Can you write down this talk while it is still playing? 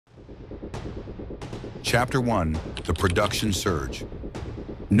Chapter 1, the production surge.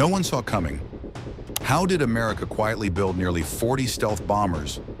 No one saw coming. How did America quietly build nearly 40 stealth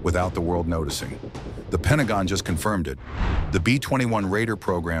bombers without the world noticing? The Pentagon just confirmed it. The B-21 Raider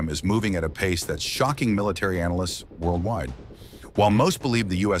program is moving at a pace that's shocking military analysts worldwide. While most believe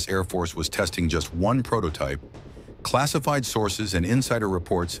the U.S. Air Force was testing just one prototype, classified sources and insider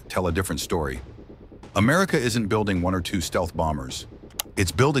reports tell a different story. America isn't building one or two stealth bombers.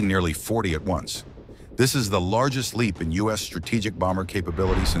 It's building nearly 40 at once. This is the largest leap in U.S. strategic bomber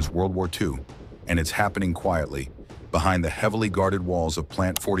capability since World War II, and it's happening quietly, behind the heavily guarded walls of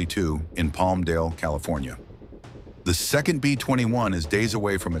Plant 42 in Palmdale, California. The second B-21 is days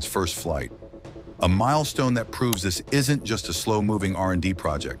away from its first flight, a milestone that proves this isn't just a slow-moving R&D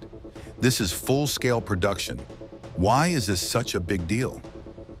project. This is full-scale production. Why is this such a big deal?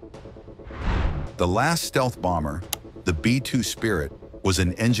 The last stealth bomber, the B-2 Spirit, was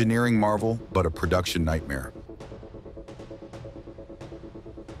an engineering marvel but a production nightmare.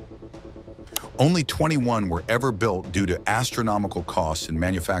 Only 21 were ever built due to astronomical costs and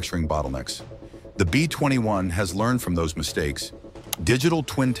manufacturing bottlenecks. The B-21 has learned from those mistakes. Digital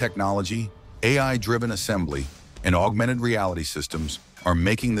twin technology, AI-driven assembly, and augmented reality systems are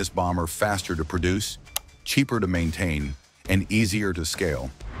making this bomber faster to produce, cheaper to maintain, and easier to scale.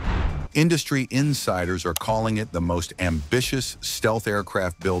 Industry insiders are calling it the most ambitious stealth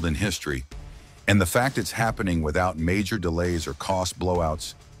aircraft build in history, and the fact it's happening without major delays or cost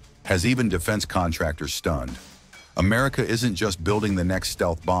blowouts has even defense contractors stunned. America isn't just building the next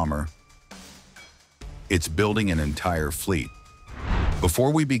stealth bomber, it's building an entire fleet.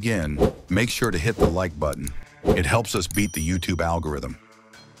 Before we begin, make sure to hit the like button. It helps us beat the YouTube algorithm.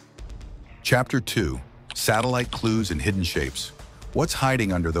 Chapter 2, Satellite Clues and Hidden Shapes. What's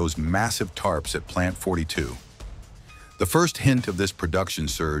hiding under those massive tarps at Plant 42? The first hint of this production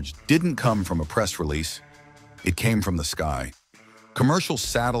surge didn't come from a press release. It came from the sky. Commercial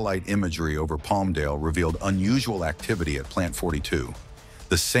satellite imagery over Palmdale revealed unusual activity at Plant 42,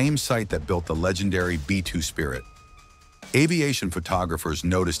 the same site that built the legendary B-2 Spirit. Aviation photographers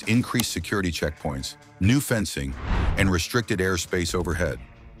noticed increased security checkpoints, new fencing, and restricted airspace overhead.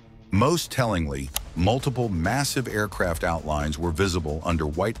 Most tellingly, multiple massive aircraft outlines were visible under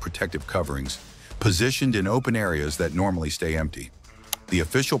white protective coverings, positioned in open areas that normally stay empty. The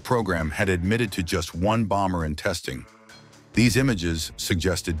official program had admitted to just one bomber in testing. These images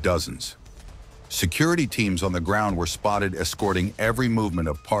suggested dozens. Security teams on the ground were spotted escorting every movement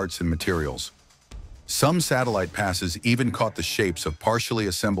of parts and materials. Some satellite passes even caught the shapes of partially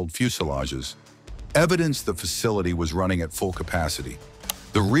assembled fuselages, evidence the facility was running at full capacity.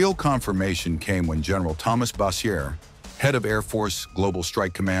 The real confirmation came when General Thomas Bossier, head of Air Force Global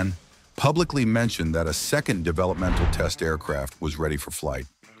Strike Command, publicly mentioned that a second developmental test aircraft was ready for flight.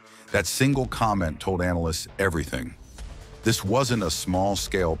 That single comment told analysts everything. This wasn't a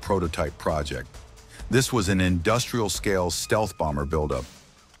small-scale prototype project. This was an industrial-scale stealth bomber buildup.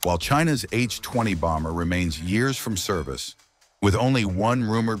 While China's H-20 bomber remains years from service, with only one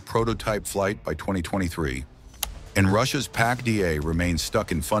rumored prototype flight by 2023, and Russia's PAC-DA remains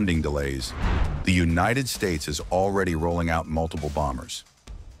stuck in funding delays, the United States is already rolling out multiple bombers.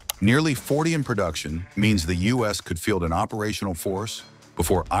 Nearly 40 in production means the U.S. could field an operational force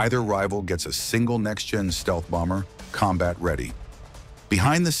before either rival gets a single next-gen stealth bomber combat-ready.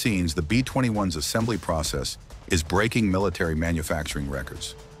 Behind the scenes, the B-21's assembly process is breaking military manufacturing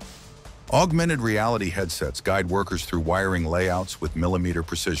records. Augmented reality headsets guide workers through wiring layouts with millimeter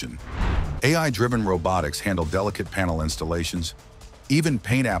precision. AI-driven robotics handle delicate panel installations. Even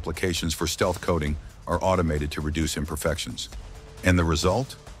paint applications for stealth coating are automated to reduce imperfections. And the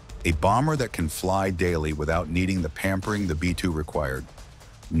result? A bomber that can fly daily without needing the pampering the B-2 required.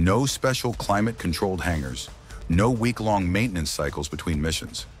 No special climate-controlled hangars. No week-long maintenance cycles between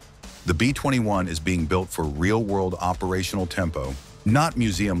missions. The B-21 is being built for real-world operational tempo, not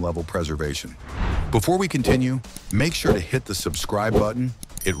museum-level preservation. Before we continue, make sure to hit the subscribe button.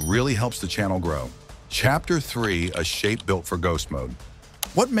 It really helps the channel grow. Chapter 3, a shape built for ghost mode.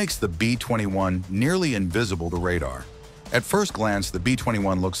 What makes the B-21 nearly invisible to radar? At first glance, the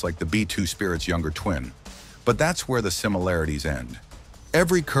B-21 looks like the B-2 Spirit's younger twin, but that's where the similarities end.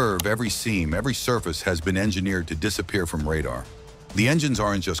 Every curve, every seam, every surface has been engineered to disappear from radar. The engines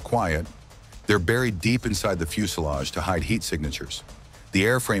aren't just quiet, they're buried deep inside the fuselage to hide heat signatures. The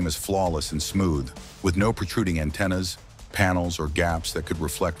airframe is flawless and smooth, with no protruding antennas, panels, or gaps that could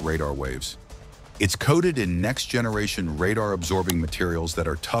reflect radar waves. It's coated in next-generation radar-absorbing materials that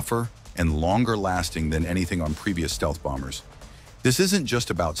are tougher and longer-lasting than anything on previous stealth bombers. This isn't just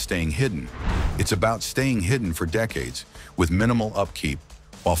about staying hidden. It's about staying hidden for decades, with minimal upkeep,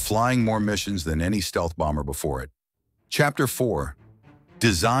 while flying more missions than any stealth bomber before it. Chapter 4.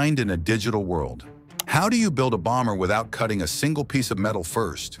 Designed in a digital world. How do you build a bomber without cutting a single piece of metal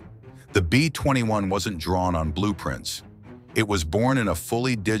first? The B-21 wasn't drawn on blueprints. It was born in a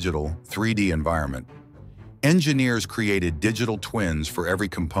fully digital 3D environment. Engineers created digital twins for every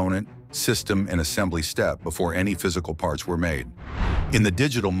component, system, and assembly step before any physical parts were made. In the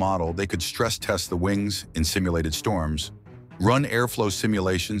digital model, they could stress test the wings in simulated storms, run airflow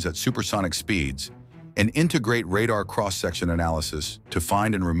simulations at supersonic speeds, and integrate radar cross-section analysis to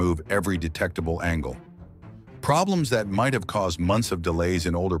find and remove every detectable angle. Problems that might have caused months of delays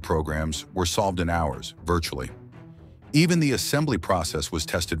in older programs were solved in hours, virtually. Even the assembly process was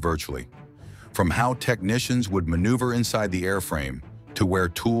tested virtually, from how technicians would maneuver inside the airframe to where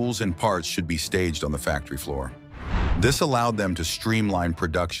tools and parts should be staged on the factory floor. This allowed them to streamline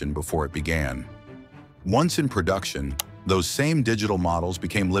production before it began. Once in production, those same digital models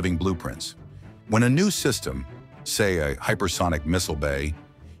became living blueprints. When a new system, say a hypersonic missile bay,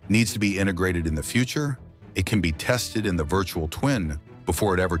 needs to be integrated in the future, it can be tested in the virtual twin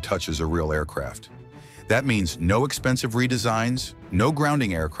before it ever touches a real aircraft. That means no expensive redesigns, no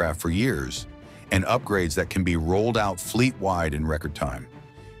grounding aircraft for years, and upgrades that can be rolled out fleet-wide in record time.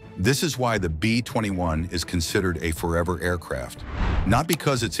 This is why the B-21 is considered a forever aircraft, not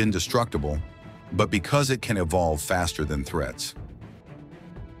because it's indestructible, but because it can evolve faster than threats.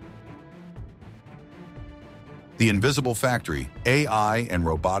 The Invisible Factory, AI and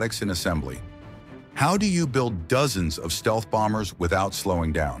Robotics in Assembly. How do you build dozens of stealth bombers without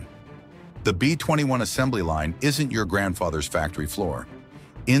slowing down? The B-21 assembly line isn't your grandfather's factory floor.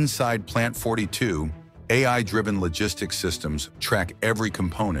 Inside Plant 42, AI-driven logistics systems track every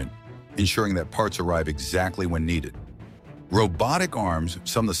component, ensuring that parts arrive exactly when needed. Robotic arms,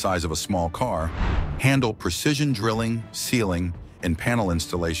 some the size of a small car, handle precision drilling, sealing, and panel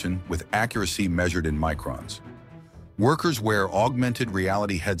installation with accuracy measured in microns. Workers wear augmented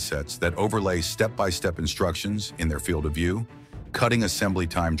reality headsets that overlay step-by-step instructions in their field of view, cutting assembly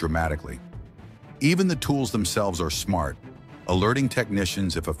time dramatically. Even the tools themselves are smart, alerting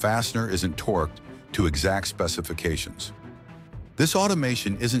technicians if a fastener isn't torqued to exact specifications. This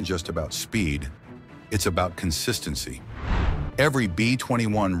automation isn't just about speed, it's about consistency. Every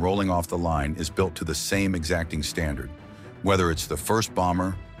B-21 rolling off the line is built to the same exacting standard, whether it's the first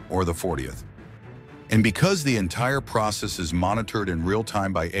bomber or the 40th. And because the entire process is monitored in real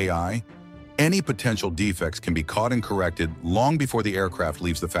time by AI, any potential defects can be caught and corrected long before the aircraft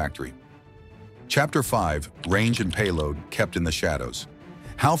leaves the factory. Chapter 5. Range and Payload Kept in the Shadows.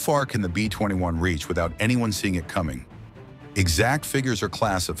 How far can the B-21 reach without anyone seeing it coming? Exact figures are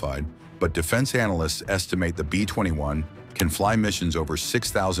classified, but defense analysts estimate the B-21 can fly missions over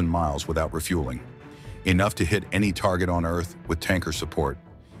 6,000 miles without refueling, enough to hit any target on Earth with tanker support.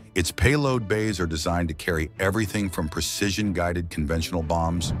 Its payload bays are designed to carry everything from precision-guided conventional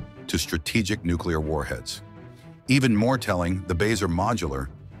bombs to strategic nuclear warheads. Even more telling, the bays are modular,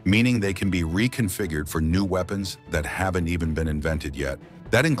 meaning they can be reconfigured for new weapons that haven't even been invented yet.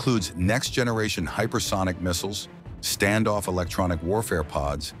 That includes next-generation hypersonic missiles, standoff electronic warfare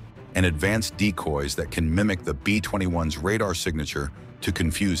pods, and advanced decoys that can mimic the B-21's radar signature to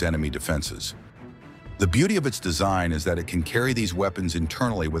confuse enemy defenses. The beauty of its design is that it can carry these weapons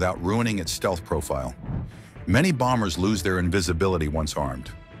internally without ruining its stealth profile. Many bombers lose their invisibility once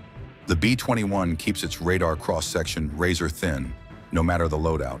armed. The B-21 keeps its radar cross-section razor-thin, no matter the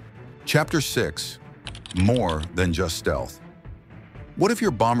loadout. Chapter 6. More than just stealth. What if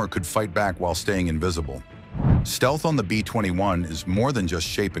your bomber could fight back while staying invisible? Stealth on the B-21 is more than just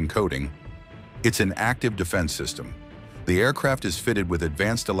shape and coating. It's an active defense system. The aircraft is fitted with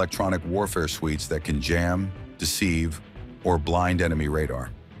advanced electronic warfare suites that can jam, deceive, or blind enemy radar.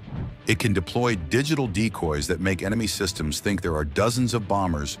 It can deploy digital decoys that make enemy systems think there are dozens of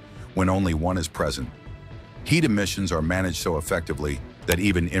bombers when only one is present. Heat emissions are managed so effectively that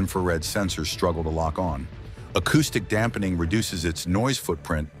even infrared sensors struggle to lock on. Acoustic dampening reduces its noise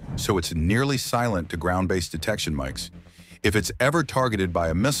footprint, so it's nearly silent to ground-based detection mics. If it's ever targeted by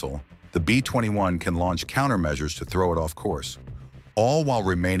a missile, the B-21 can launch countermeasures to throw it off course, all while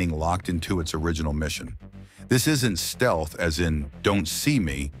remaining locked into its original mission. This isn't stealth as in, don't see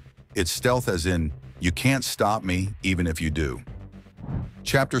me, it's stealth as in, you can't stop me even if you do.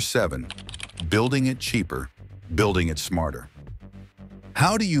 Chapter 7. Building it cheaper, building it smarter.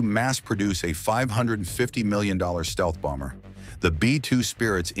 How do you mass-produce a $550 million stealth bomber? The B-2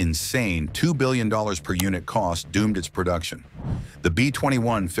 Spirit's insane $2 billion per unit cost doomed its production. The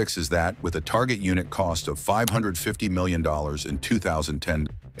B-21 fixes that with a target unit cost of $550 million in 2010,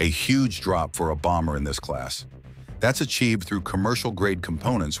 a huge drop for a bomber in this class. That's achieved through commercial-grade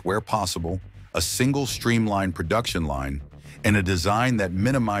components where possible, a single streamlined production line, and a design that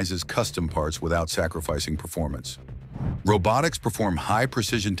minimizes custom parts without sacrificing performance. Robotics perform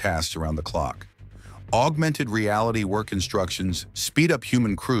high-precision tasks around the clock. Augmented reality work instructions speed up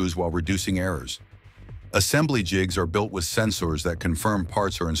human crews while reducing errors. Assembly jigs are built with sensors that confirm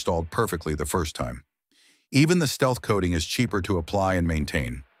parts are installed perfectly the first time. Even the stealth coating is cheaper to apply and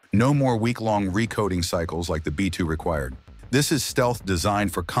maintain. No more week-long recoding cycles like the B-2 required. This is stealth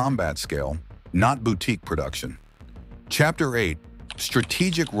designed for combat scale, not boutique production. Chapter 8.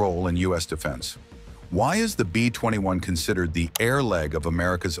 Strategic Role in U.S. Defense. Why is the B-21 considered the air leg of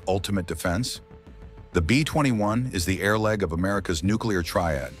America's ultimate defense? The B-21 is the air leg of America's nuclear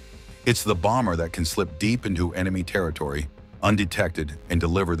triad. It's the bomber that can slip deep into enemy territory, undetected, and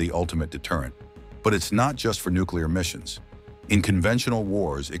deliver the ultimate deterrent. But it's not just for nuclear missions. In conventional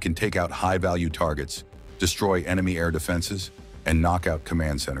wars, it can take out high-value targets, destroy enemy air defenses, and knock out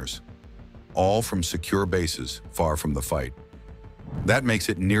command centers. All from secure bases far from the fight. That makes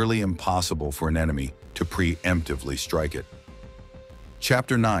it nearly impossible for an enemy to preemptively strike it.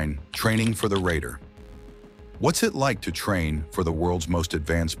 Chapter 9. Training for the Raider. What's it like to train for the world's most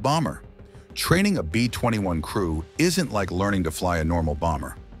advanced bomber? Training a B-21 crew isn't like learning to fly a normal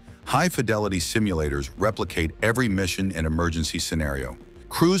bomber. High-fidelity simulators replicate every mission and emergency scenario.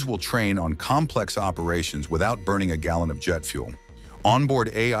 Crews will train on complex operations without burning a gallon of jet fuel.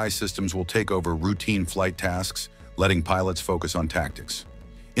 Onboard AI systems will take over routine flight tasks, letting pilots focus on tactics.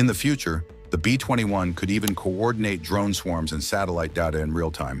 In the future, the B-21 could even coordinate drone swarms and satellite data in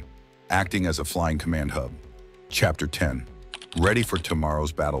real time, acting as a flying command hub. Chapter 10. Ready for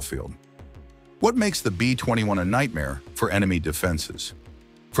tomorrow's battlefield. What makes the B-21 a nightmare for enemy defenses?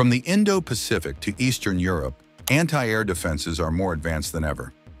 From the Indo-Pacific to Eastern Europe, anti-air defenses are more advanced than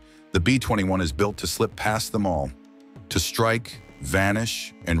ever. The B-21 is built to slip past them all, to strike,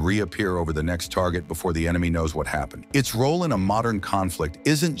 vanish, and reappear over the next target before the enemy knows what happened. Its role in a modern conflict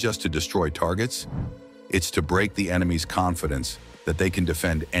isn't just to destroy targets, it's to break the enemy's confidence that they can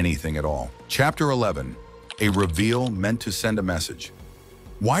defend anything at all. Chapter 11. A reveal meant to send a message.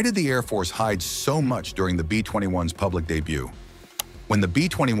 Why did the Air Force hide so much during the B-21's public debut? When the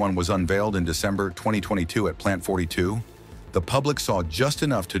B-21 was unveiled in December 2022 at Plant 42, the public saw just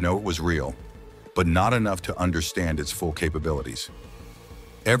enough to know it was real, but not enough to understand its full capabilities.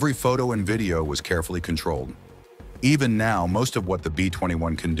 Every photo and video was carefully controlled. Even now, most of what the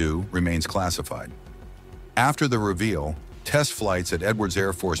B-21 can do remains classified. After the reveal, test flights at Edwards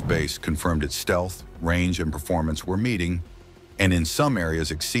Air Force Base confirmed its stealth, range, and performance were meeting, and in some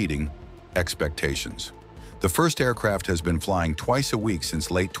areas exceeding, expectations. The first aircraft has been flying twice a week since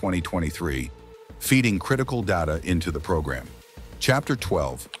late 2023, feeding critical data into the program. Chapter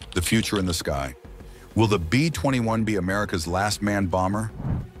 12. The Future in the Sky. Will the B-21 be America's last manned bomber?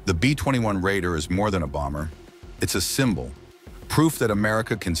 The B-21 Raider is more than a bomber. It's a symbol, proof that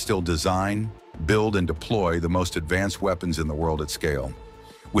America can still design, build, and deploy the most advanced weapons in the world at scale.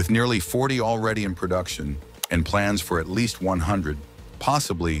 With nearly 40 already in production and plans for at least 100,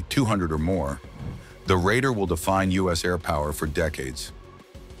 possibly 200 or more, the Raider will define U.S. air power for decades.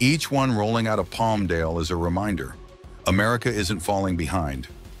 Each one rolling out of Palmdale is a reminder. America isn't falling behind.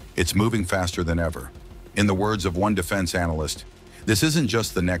 It's moving faster than ever. In the words of one defense analyst, this isn't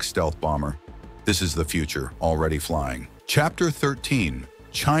just the next stealth bomber. This is the future, already flying. Chapter 13.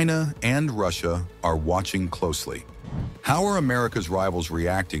 China and Russia are watching closely. How are America's rivals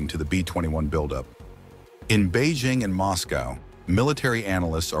reacting to the B-21 buildup? In Beijing and Moscow, military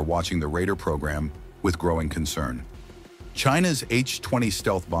analysts are watching the Raider program with growing concern. China's H-20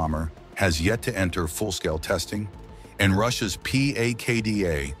 stealth bomber has yet to enter full-scale testing, and Russia's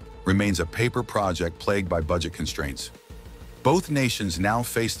PAKDA remains a paper project plagued by budget constraints. Both nations now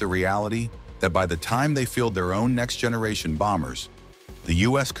face the reality that by the time they field their own next-generation bombers, the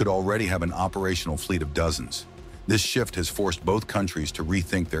U.S. could already have an operational fleet of dozens. This shift has forced both countries to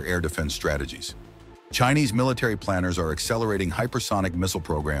rethink their air defense strategies. Chinese military planners are accelerating hypersonic missile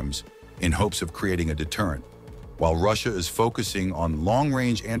programs in hopes of creating a deterrent, while Russia is focusing on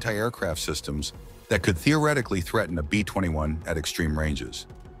long-range anti-aircraft systems that could theoretically threaten a B-21 at extreme ranges.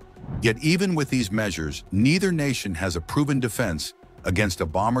 Yet even with these measures, neither nation has a proven defense against a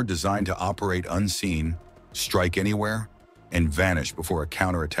bomber designed to operate unseen, strike anywhere, and vanish before a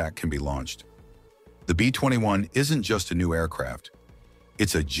counterattack can be launched. The B-21 isn't just a new aircraft.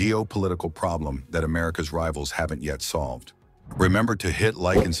 It's a geopolitical problem that America's rivals haven't yet solved. Remember to hit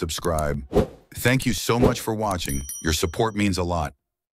like and subscribe. Thank you so much for watching. Your support means a lot.